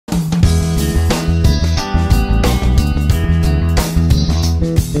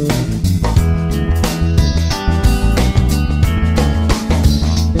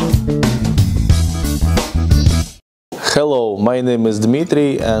Hello, my name is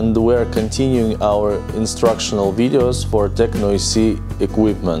Dmitry and we're continuing our instructional videos for TECHNO-AC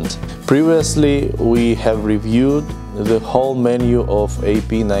equipment. Previously we have reviewed the whole menu of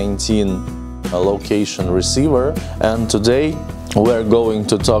AP-19 location receiver, and today we're going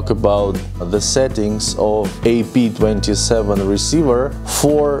to talk about the settings of AP-027 receiver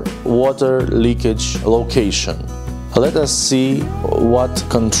for water leakage location. Let us see what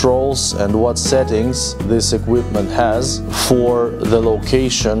controls and what settings this equipment has for the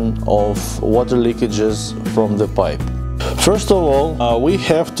location of water leakages from the pipe. First of all, we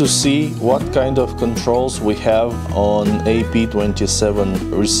have to see what kind of controls we have on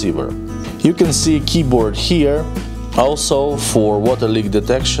AP-027 receiver. You can see a keyboard here. Also, for water leak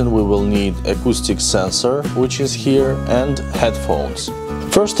detection we will need acoustic sensor, which is here, and headphones.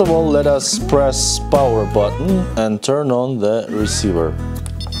 First of all, let us press power button and turn on the receiver.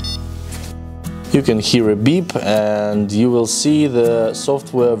 You can hear a beep and you will see the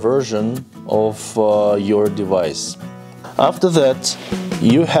software version of your device. After that,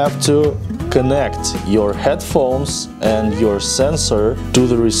 you have to connect your headphones and your sensor to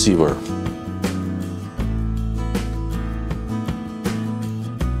the receiver.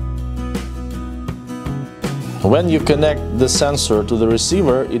 When you connect the sensor to the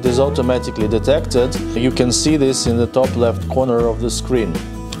receiver, it is automatically detected. You can see this in the top left corner of the screen.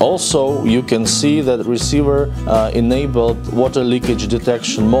 Also, you can see that the receiver enabled water leakage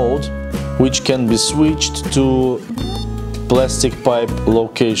detection mode, which can be switched to plastic pipe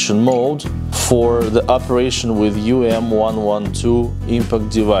location mode for the operation with UM112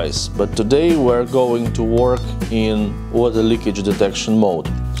 impact device. But today we're going to work in water leakage detection mode.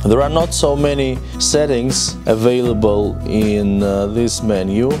 There are not so many settings available in this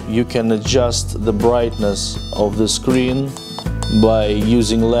menu. You can adjust the brightness of the screen by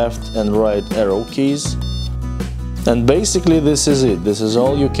using left and right arrow keys. And basically this is it. This is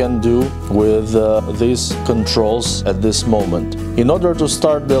all you can do with these controls at this moment. In order to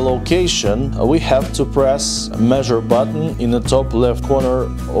start the location, we have to press measure button in the top left corner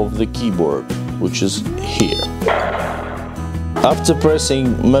of the keyboard, which is here. After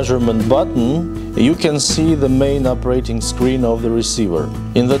pressing measurement button, you can see the main operating screen of the receiver.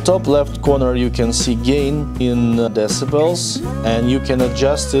 In the top left corner you can see gain in decibels, and you can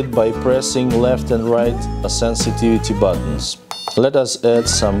adjust it by pressing left and right sensitivity buttons. Let us add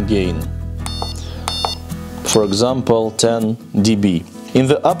some gain. For example, 10 dB. In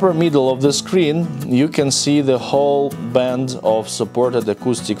the upper middle of the screen you can see the whole band of supported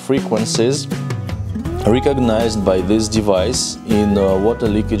acoustic frequencies recognized by this device in water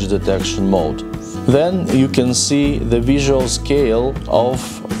leakage detection mode. Then you can see the visual scale of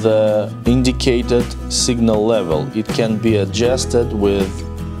the indicated signal level. It can be adjusted with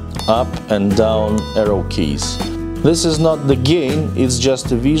up and down arrow keys. This is not the gain, it's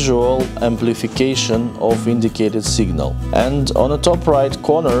just a visual amplification of indicated signal. And on the top right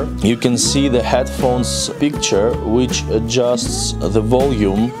corner you can see the headphones picture, which adjusts the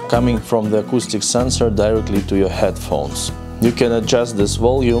volume coming from the acoustic sensor directly to your headphones. You can adjust this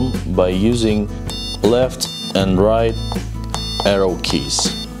volume by using left and right arrow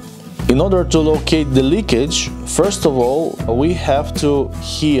keys. In order to locate the leakage, first of all, we have to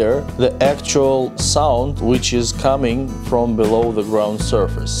hear the actual sound which is coming from below the ground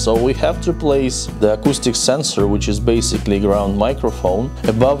surface. So we have to place the acoustic sensor, which is basically ground microphone,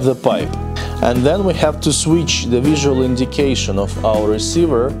 above the pipe. And then we have to switch the visual indication of our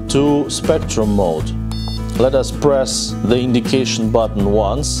receiver to spectrum mode. Let us press the indication button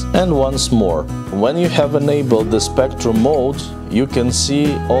once and once more. When you have enabled the spectrum mode, you can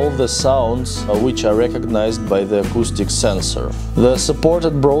see all the sounds which are recognized by the acoustic sensor. The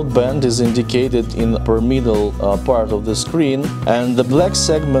supported broadband is indicated in the upper middle part of the screen, and the black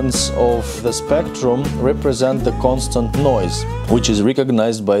segments of the spectrum represent the constant noise, which is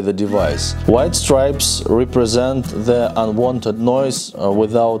recognized by the device. White stripes represent the unwanted noise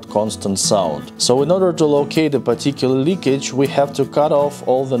without constant sound. So in order to locate a particular leakage, we have to cut off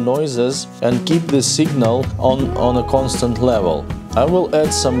all the noises and keep the signal on a constant level. I will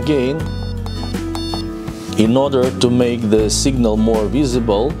add some gain in order to make the signal more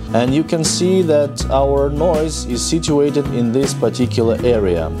visible, and you can see that our noise is situated in this particular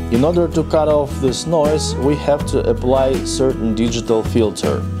area. In order to cut off this noise, we have to apply certain digital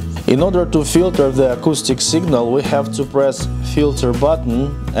filter. In order to filter the acoustic signal, we have to press filter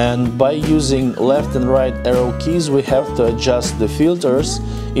button, and by using left and right arrow keys we have to adjust the filters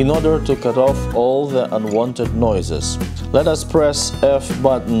in order to cut off all the unwanted noises. Let us press F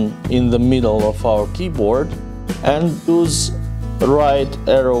button in the middle of our keyboard and use right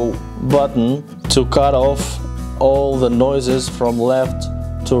arrow button to cut off all the noises from left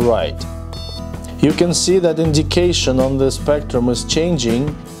to right. You can see that indication on the spectrum is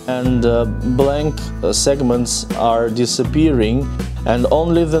changing and blank segments are disappearing, and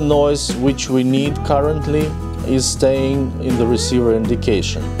only the noise which we need currently is staying in the receiver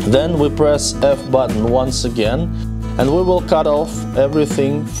indication. Then we press F button once again and we will cut off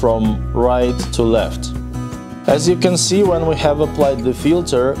everything from right to left. As you can see, when we have applied the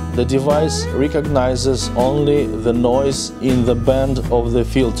filter, the device recognizes only the noise in the band of the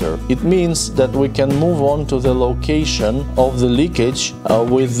filter. It means that we can move on to the location of the leakage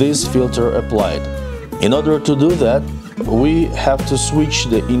with this filter applied. In order to do that, we have to switch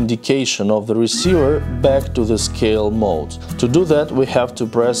the indication of the receiver back to the scale mode. To do that, we have to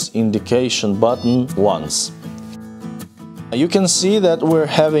press indication button once. You can see that we're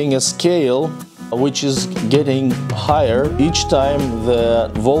having a scale which is getting higher each time the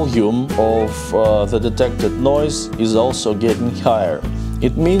volume of the detected noise is also getting higher.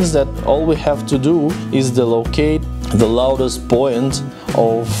 It means that all we have to do is locate the loudest point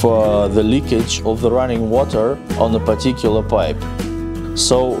of the leakage of the running water on a particular pipe.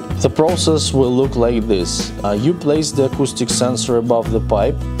 So the process will look like this. You place the acoustic sensor above the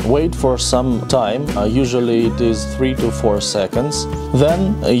pipe, wait for some time, usually it is 3 to 4 seconds.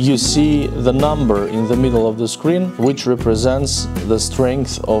 Then you see the number in the middle of the screen, which represents the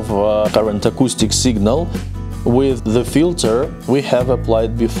strength of current acoustic signal with the filter we have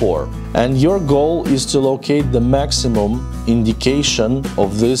applied before. And your goal is to locate the maximum indication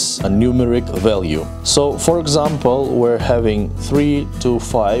of this numeric value. So for example, we're having 3 to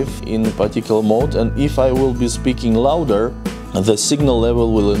 5 in particular mode, and if I will be speaking louder, the signal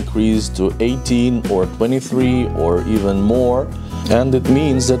level will increase to 18 or 23 or even more, and it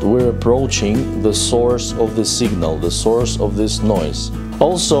means that we're approaching the source of the signal, the source of this noise.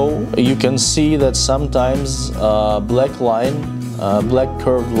 Also, you can see that sometimes black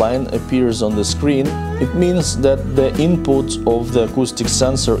curved line appears on the screen. It means that the input of the acoustic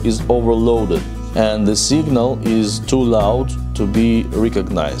sensor is overloaded and the signal is too loud to be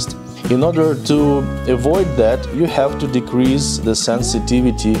recognized. In order to avoid that, you have to decrease the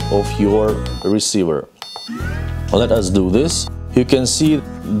sensitivity of your receiver. Let us do this. You can see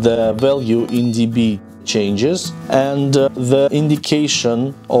the value in dB changes and the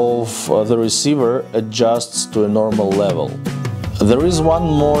indication of the receiver adjusts to a normal level. There is one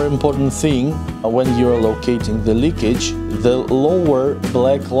more important thing when you're locating the leakage. The lower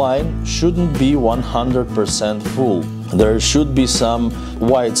black line shouldn't be 100% full. There should be some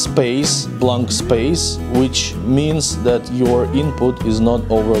white space, blank space, which means that your input is not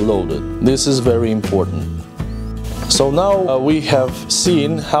overloaded. This is very important. So now we have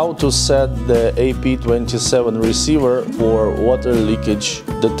seen how to set the AP-027 receiver for water leakage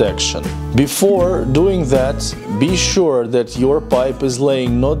detection. Before doing that, be sure that your pipe is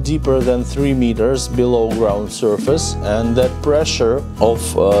laying not deeper than 3 meters below ground surface and that pressure of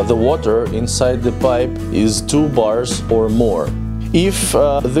the water inside the pipe is 2 bars or more. If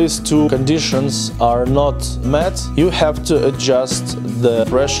these two conditions are not met, you have to adjust the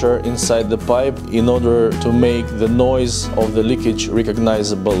pressure inside the pipe in order to make the noise of the leakage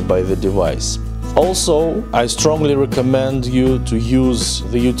recognizable by the device. Also, I strongly recommend you to use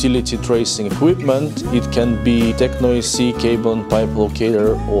the utility tracing equipment. It can be TECHNO-AC cable and pipe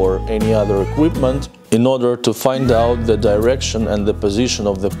locator or any other equipment, in order to find out the direction and the position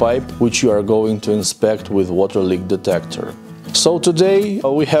of the pipe which you are going to inspect with water leak detector. So today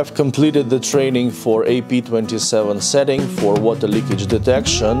we have completed the training for AP-027 setting for water leakage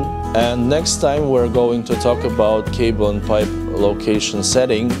detection, and next time we're going to talk about cable and pipe location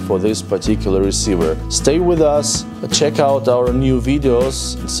setting for this particular receiver. Stay with us, check out our new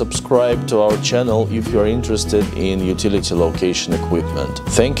videos, subscribe to our channel if you're interested in utility location equipment.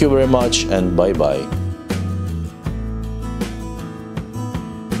 Thank you very much and bye-bye.